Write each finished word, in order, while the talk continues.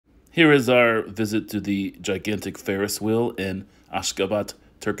Here is our visit to the gigantic Ferris wheel in Ashgabat,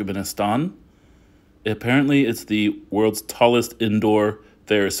 Turkmenistan. Apparently, it's the world's tallest indoor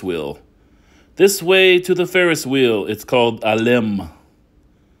Ferris wheel. This way to the Ferris wheel. It's called ALEM.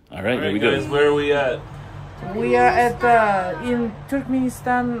 All right, here we go. Guys, where are we at? We are in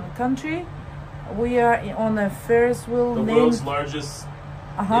Turkmenistan country. We are on a Ferris wheel The named... world's largest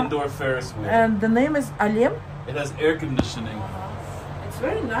indoor Ferris wheel. And the name is ALEM. It has air conditioning. It's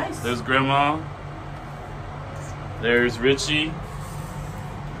very nice. There's Grandma. There's Richie.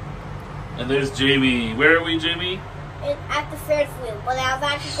 And there's Jamie. Where are we, Jamie? At the Ferris wheel, but I was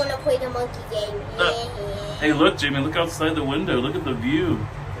actually going to play the monkey game. Hey, look, Jamie, look outside the window. Look at the view.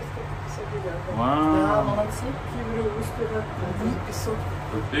 Wow.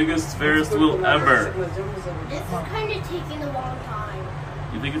 The biggest Ferris wheel ever. This is kind of taking a long time.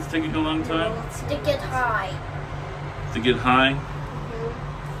 You think it's taking a long time? To get high. To get high?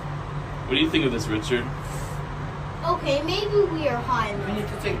 What do you think of this, Richard? Okay, maybe we are high enough. We need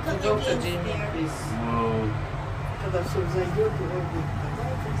to take the doctor, Jamie, please. Whoa.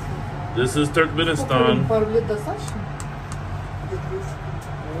 This is Turkmenistan.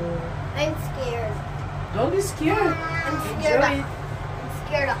 I'm scared. Don't be scared. I'm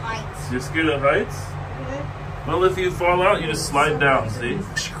scared of heights. You're scared of heights? Well, if you fall out, you just slide down, see?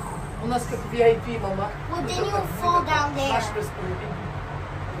 Well, then you'll fall down there.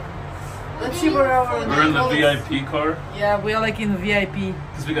 Let's see where our... We're in the VIP car? Yeah, we are like in VIP.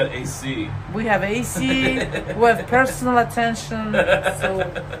 Because we got AC. We have AC, we have personal attention, so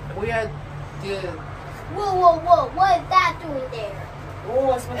we are good. Whoa, whoa, whoa, what is that doing there?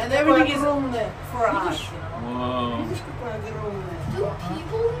 And everything is for us. Whoa. Do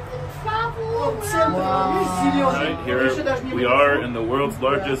people even travel around? Right, here we are in the world's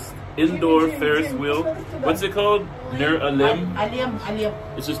largest indoor Ferris wheel. What's it called? Near ALEM? ALEM.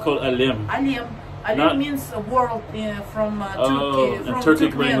 It's just called ALEM. ALEM means a world from Turkey. In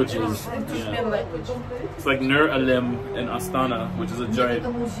Turkic languages. From Turkmen language. It's like Near ALEM in Astana, which is a giant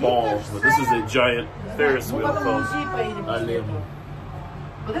ball. But this is a giant Ferris wheel called ALEM.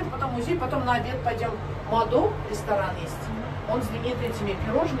 Вот это потом музей, потом на обед пойдем. Мадо, ресторан есть. Он знаменит этими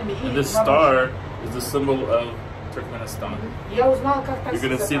пирожными. And this star is the symbol of Turkmenistan. Я узнала, как так. You're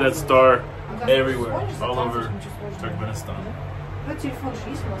gonna see that star everywhere, all over Turkmenistan.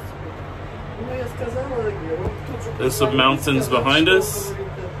 There's some mountains behind us,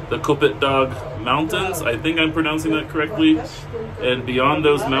 the Kopet Dagh Mountains. I think I'm pronouncing that correctly. And beyond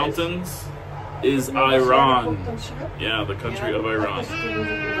those mountains is Iran. Yeah, the country of Iran.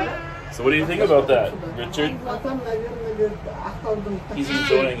 So what do you think about that, Richard? He's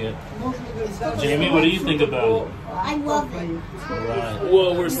enjoying it. Jamie, what do you think about it? I love it. Right.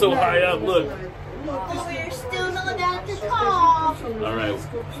 Whoa, we're so high up, look. We're still not at the top. All right,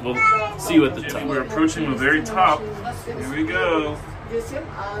 we'll see you at the top. We're approaching the very top. Here we go.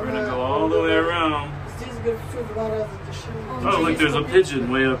 We're gonna go all the way around. Oh, look, there's a pigeon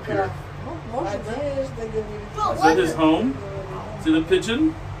way up here. Is that his home? See the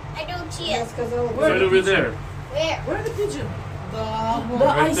pigeon? I don't see it. It's right over there. Where? Where's the pigeon? Right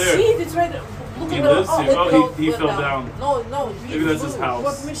I there. see it, it's right there. He lives here. Oh, he fell down. No. Maybe that's his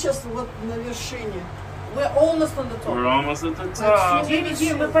house. We're almost on the top. We're almost at the top. Джейми,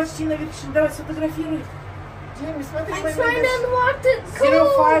 мы почти на вершине. Давай сфотографируй. I'm trying to unlock the code.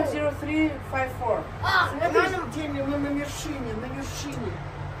 050354.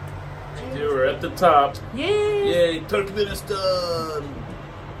 Here we're at the top. Yay! Yay, Turkmenistan!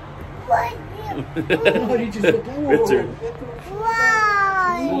 Richard.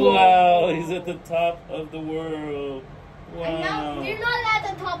 Wow! Wow, he's at the top of the world. Wow. You're not at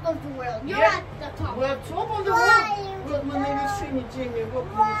the top of the world. You're at the top. We're top of the world.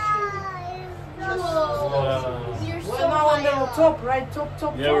 Wow. You're so We're now on the high top, right? Top.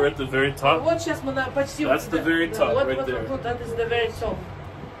 Yeah, we're at the very top. Вот сейчас мы почти. That's the very top, right there. That is the very top.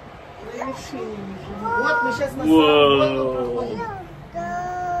 Whoa.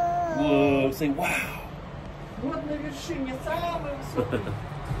 Whoa, say wow.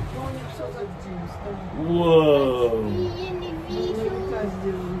 Whoa.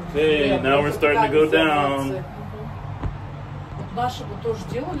 Okay, now we're starting to go down. Наши бы тоже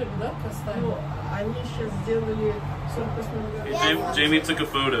делали, да, поставили? Они сейчас сделали... Jamie took a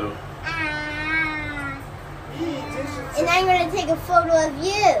photo. And I'm going to take a photo of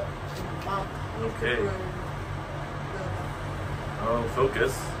you. Okay. Oh,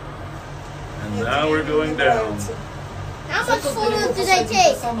 focus. And now we're going down. How much photos did I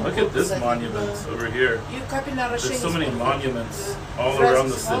take? Look at this monument over here. There's so many monuments all around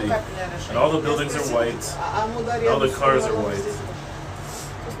the city. And all the buildings are white. And all the cars are white.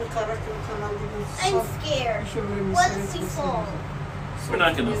 I'm scared. What if we fall? We're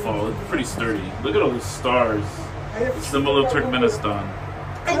not gonna fall. It's pretty sturdy. Look at all those stars. The symbol of Turkmenistan.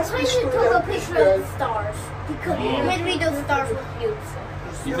 I'm trying to take a picture of the stars because maybe those stars look beautiful.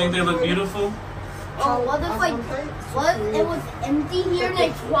 You think they look beautiful? Oh, what if it was empty here and I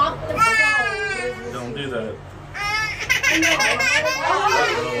dropped the phone? Don't do that.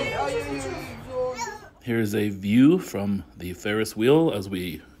 Here's a view from the Ferris wheel as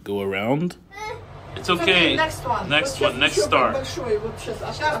we go around. It's okay. Next one. Next one. Next star. Большой, вот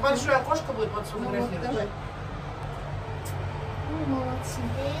сейчас большое окошко будет под сфотографировать.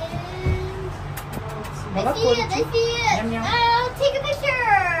 I see it, I see it. Oh, take a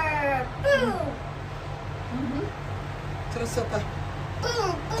picture. Boom. Красота.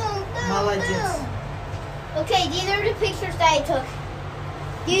 Boom, boom, boom. Молодец. Boom. Okay, these are the pictures that I took.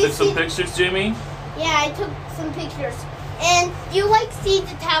 Do you Took some see? pictures, Jamie? Yeah, I took some pictures. And do you like see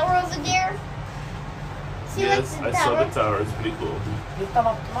the tower over there? See Yes, like I saw the tower. It's pretty cool.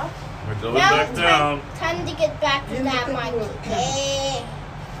 We're going back down. Time to get back to that monkey game.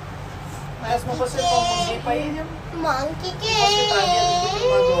 Сейчас мы после этого в музей поедем. Monkey game.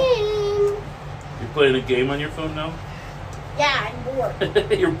 game. You're playing a game on your phone now? Yeah, I'm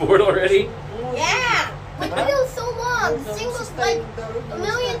bored. You're bored already? Yeah. The video's so long. The thing was like a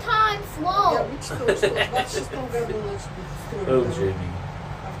million times long. Oh, Jamie.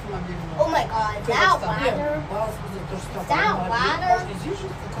 Oh my god, is that a ladder? Is that a ladder? Is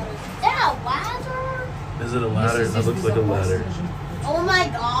that a ladder? Is it a ladder? That looks like a ladder. Oh my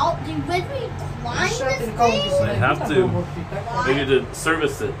god, did we climb this thing? I have to. Maybe to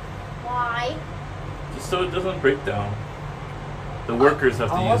service it. Why? Just so it doesn't break down. The workers have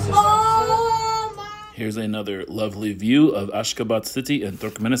to use it. Oh my. Here's another lovely view of Ashgabat city in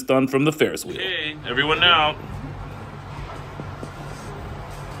Turkmenistan from the Ferris wheel. Okay, everyone now.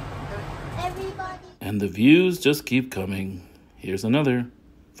 Everybody. And the views just keep coming. Here's another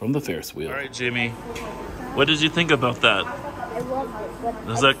from the Ferris wheel. All right, Jamie. What did you think about that? I love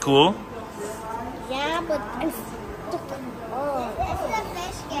it. Is that cool? Yeah, but I'm stuck. Oh. This is a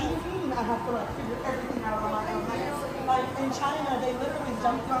fish game. Like in China, they literally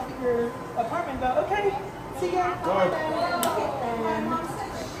jump off your apartment and go, okay, see ya. I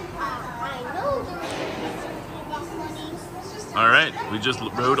know there's All right, we just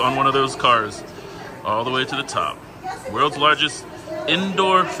rode on one of those cars all the way to the top. World's largest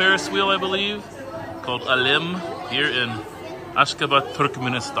indoor Ferris wheel, I believe, called ALEM here in Ashgabat,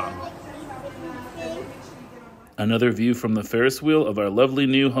 Turkmenistan. Another view from the Ferris wheel of our lovely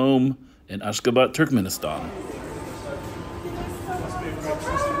new home in Ashgabat, Turkmenistan.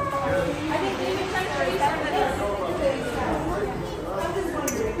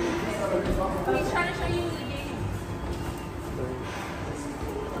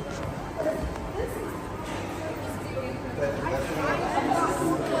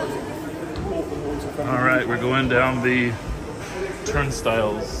 All right, we're going down the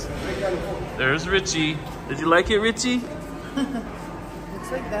turnstiles. There's Richie. Did you like it, Richie?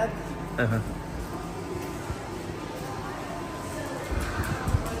 Looks like that.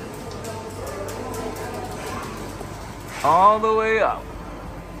 All the way up.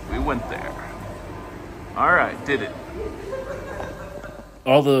 We went there. All right, did it.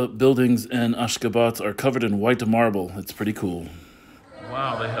 All the buildings in Ashgabat are covered in white marble. It's pretty cool.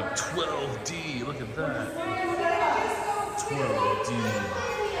 Wow, they have 12D. Look at that. 12D.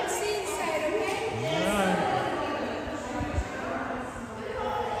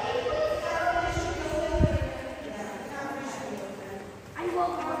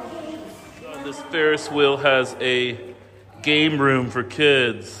 This Ferris wheel has a game room for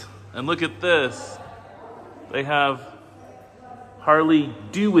kids. And look at this. They have Harley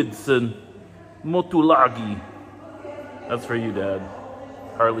Davidson Motulagi. That's for you, Dad.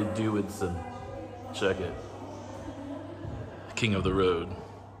 Harley Davidson. Check it. King of the road.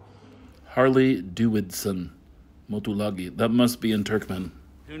 Harley Davidson Motulagi. That must be in Turkmen.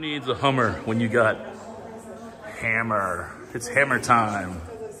 Who needs a Hummer when you got Hammer? It's hammer time.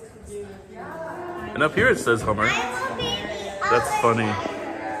 And up here it says Hummer. That's funny.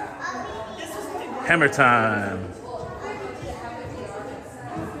 Hammer time.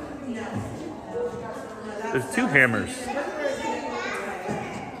 There's two hammers.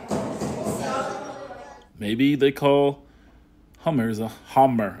 Maybe they call Hummers a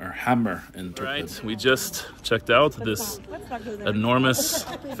Hummer or Hammer in Turkmen. Right, we just checked out this enormous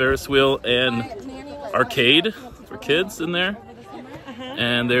Ferris wheel and arcade for kids in there.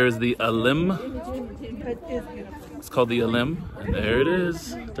 And there's the ALEM. It's called the ALEM. And there it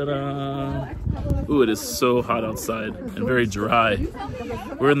is. Ta-da! Ooh, it is so hot outside and very dry.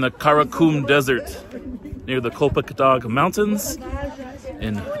 We're in the Karakum Desert near the Kolpakdagh Mountains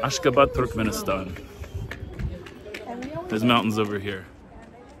in Ashgabat, Turkmenistan. There's mountains over here.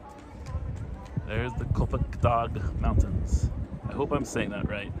 There's the Kolpakdagh Mountains. I hope I'm saying that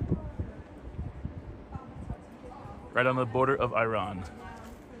right. Right on the border of Iran.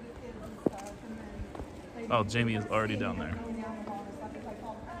 Oh, Jamie is already down there.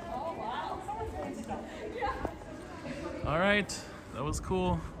 All right, that was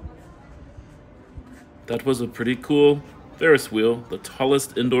cool. That was a pretty cool Ferris wheel, the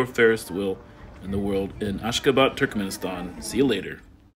tallest indoor Ferris wheel in the world in Ashgabat, Turkmenistan. See you later.